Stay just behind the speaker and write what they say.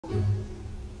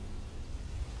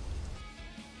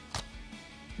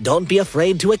Don't be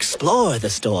afraid to explore the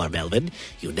store, Melvin.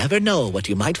 You never know what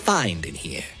you might find in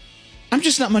here. I'm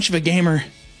just not much of a gamer.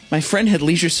 My friend had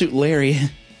Leisure Suit Larry,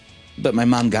 but my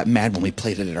mom got mad when we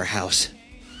played it at our house.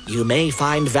 You may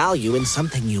find value in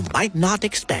something you might not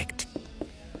expect.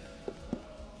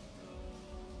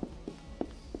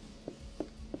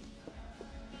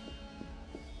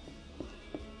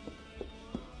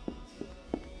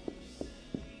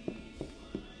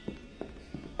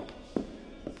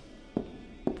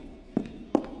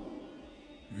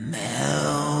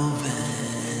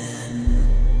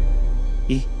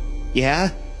 Yeah?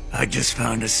 I just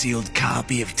found a sealed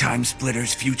copy of Time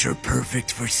Splitter's Future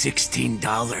Perfect for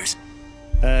 $16.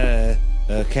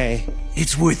 Okay.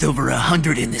 It's worth over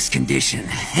 100 in this condition.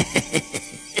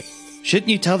 Shouldn't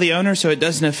you tell the owner so it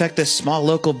doesn't affect this small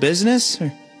local business?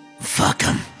 Or? Fuck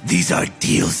 'em. These are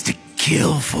deals to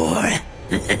kill for.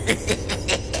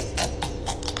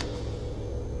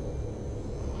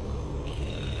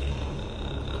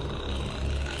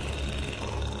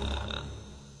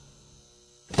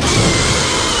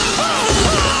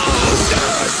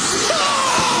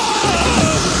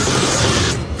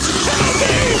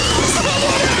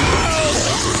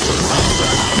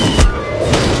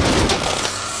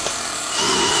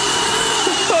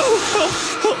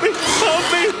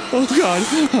 Oh God,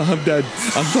 I'm dead.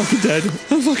 I'm fucking dead.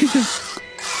 I'm fucking dead.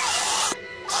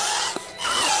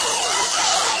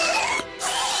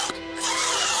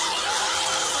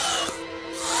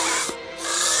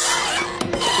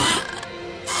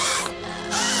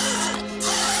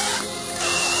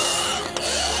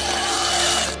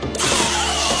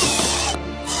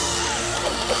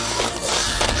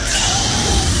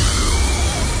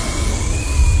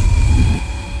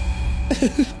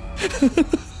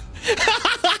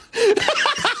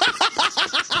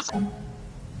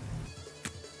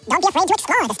 Don't be afraid to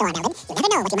explore the store, Melvin. You never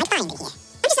know what you might find in here. I'm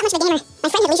just not much of a gamer. My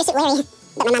friend had Leisure Suit Larry,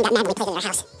 but my mom got mad when we played it at our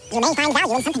house. You may find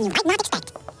value in something you might not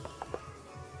expect.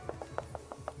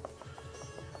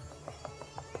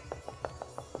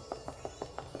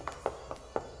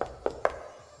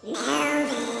 Melvin.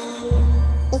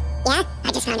 Yeah?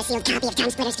 I just found a sealed copy of Time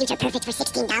Splitter's Future Perfect for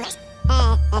 $16.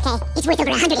 Okay. It's worth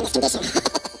over 100 in this condition.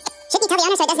 Shouldn't you tell the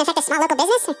owner so it doesn't affect the small local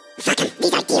business? Fuck 'em.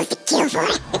 These are deals to kill for.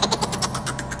 Don't be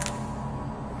afraid to explore the store,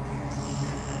 Melvin. You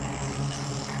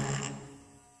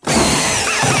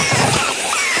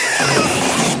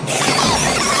never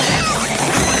know what you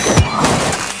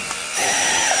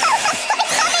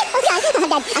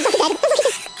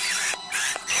might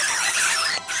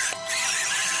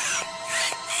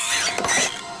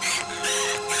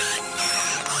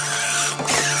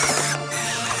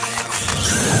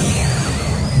find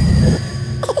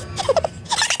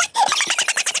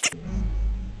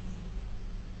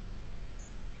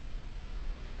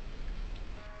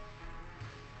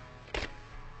in here.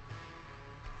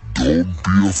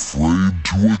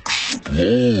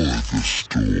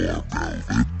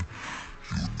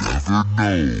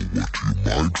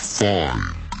 I'm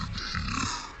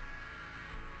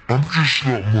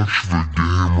just not much of a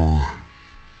gamer.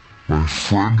 My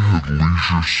friend had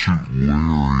Leisure Suit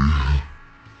Larry,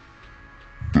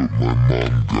 but my mom got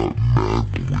mad when we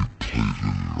played it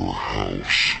at our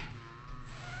house.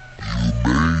 You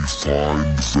may find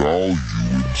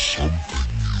value in something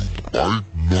you might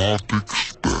not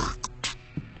expect.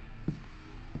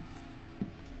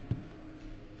 Yeah?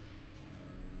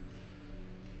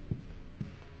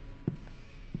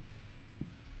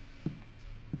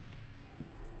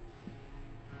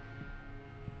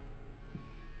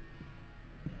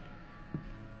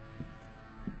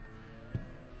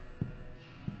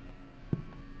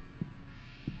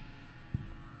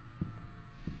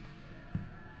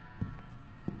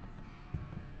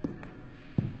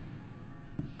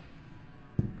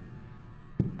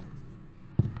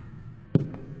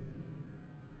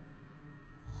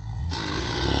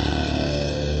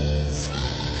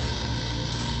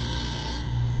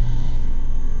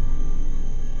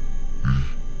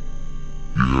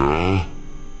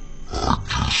 I just found a sealed copy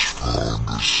of Time Splitter's Future Perfect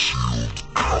for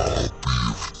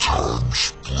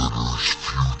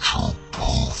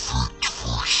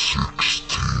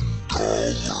 $16.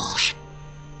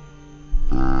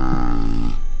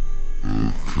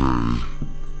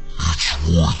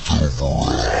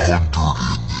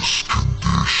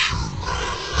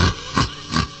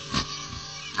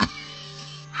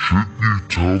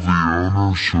 Okay. It's worth over 100 in this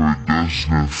condition. Shouldn't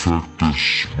you tell the owner so it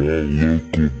doesn't affect the small local business?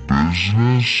 Fuck 'em. These are deals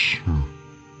to kill for.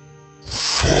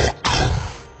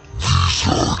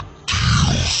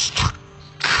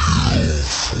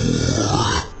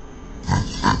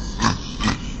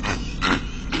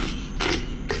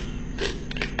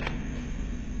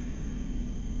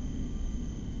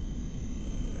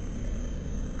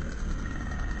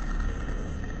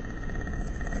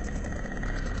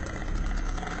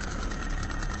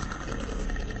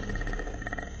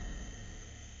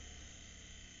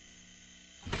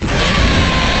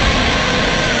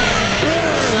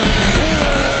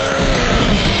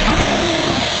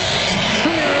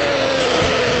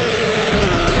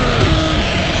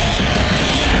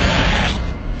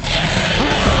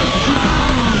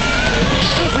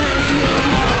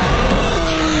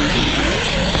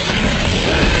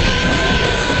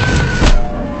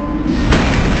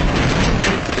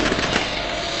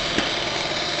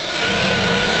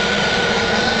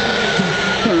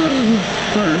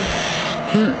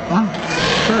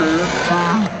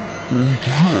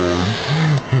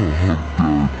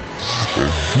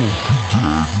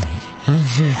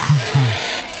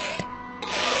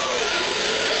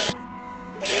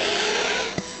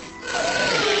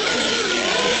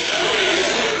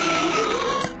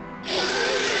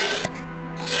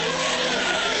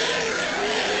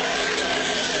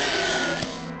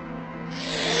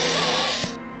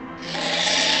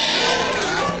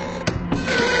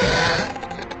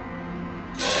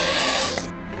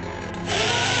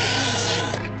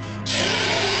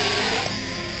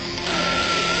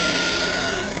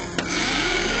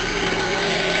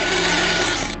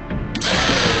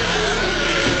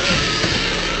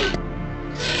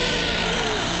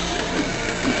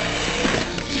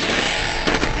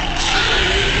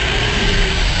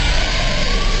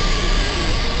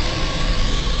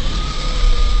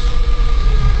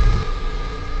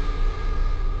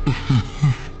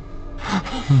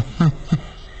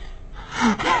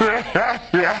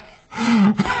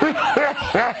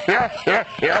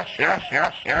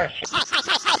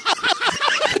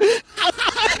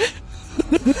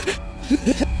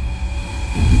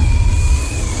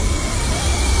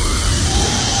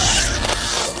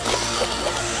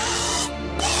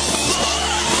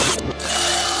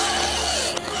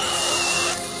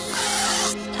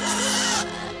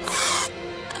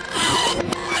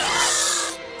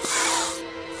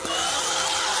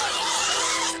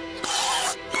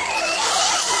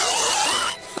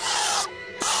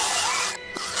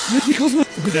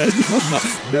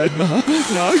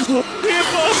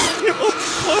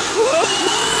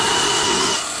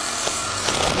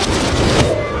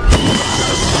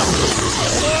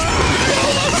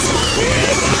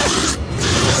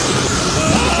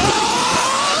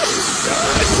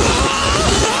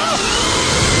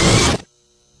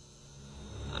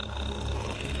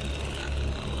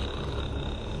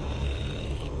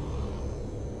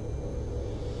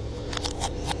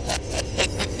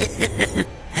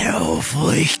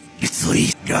 Hopefully, it's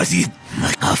least does it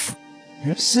enough.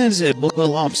 Since it book a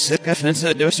lump sick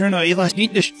offensive, there's no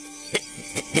elastic. The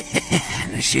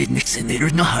shit Nixon,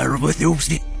 there's no horror with those.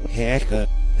 Heck,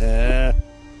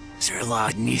 Sir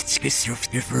Lord needs to serve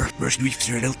for first week,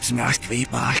 Sir Helps not way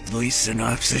back, Lois and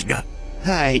Officer.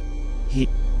 hi. He.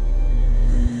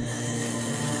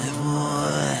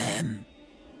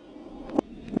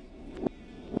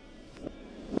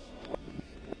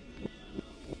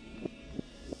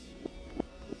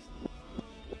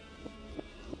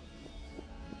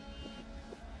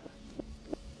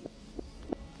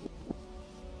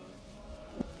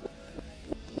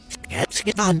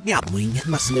 Get on, yeah, we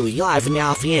must know you live in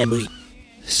our family.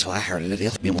 So I heard it.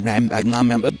 It'll be when I'm back now,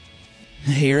 member.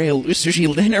 Here, I'll lose her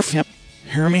shield in her fam.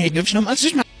 Her may give no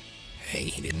message. Hey,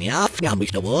 didn't you? I'm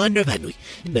no wonder, Henry.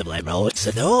 The blame roads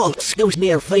and all, excuse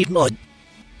me, 5 months.